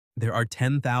There are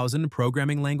 10,000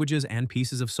 programming languages and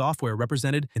pieces of software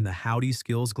represented in the Howdy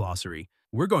Skills Glossary.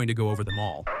 We're going to go over them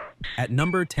all. At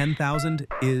number 10,000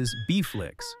 is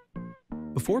Beflix.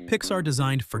 Before Pixar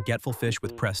designed Forgetful Fish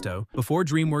with Presto, before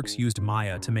DreamWorks used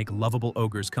Maya to make lovable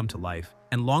ogres come to life,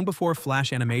 and long before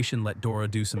Flash Animation let Dora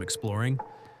do some exploring,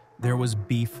 there was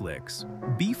Beflix.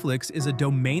 Beflix is a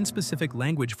domain-specific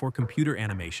language for computer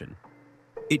animation.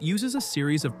 It uses a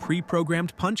series of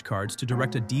pre-programmed punch cards to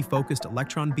direct a defocused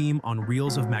electron beam on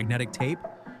reels of magnetic tape,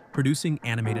 producing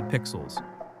animated pixels.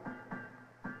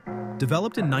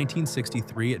 Developed in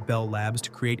 1963 at Bell Labs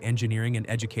to create engineering and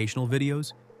educational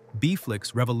videos,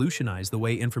 Beflix revolutionized the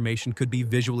way information could be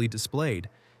visually displayed,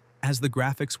 as the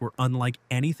graphics were unlike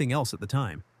anything else at the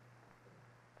time.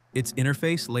 Its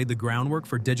interface laid the groundwork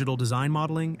for digital design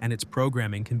modeling, and its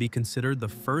programming can be considered the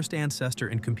first ancestor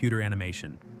in computer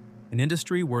animation, an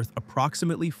industry worth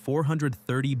approximately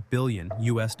 $430 billion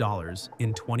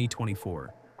in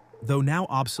 2024. Though now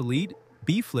obsolete,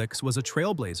 Beflix was a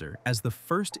trailblazer as the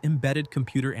first embedded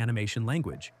computer animation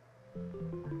language.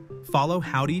 Follow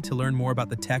Howdy to learn more about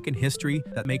the tech and history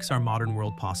that makes our modern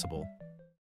world possible.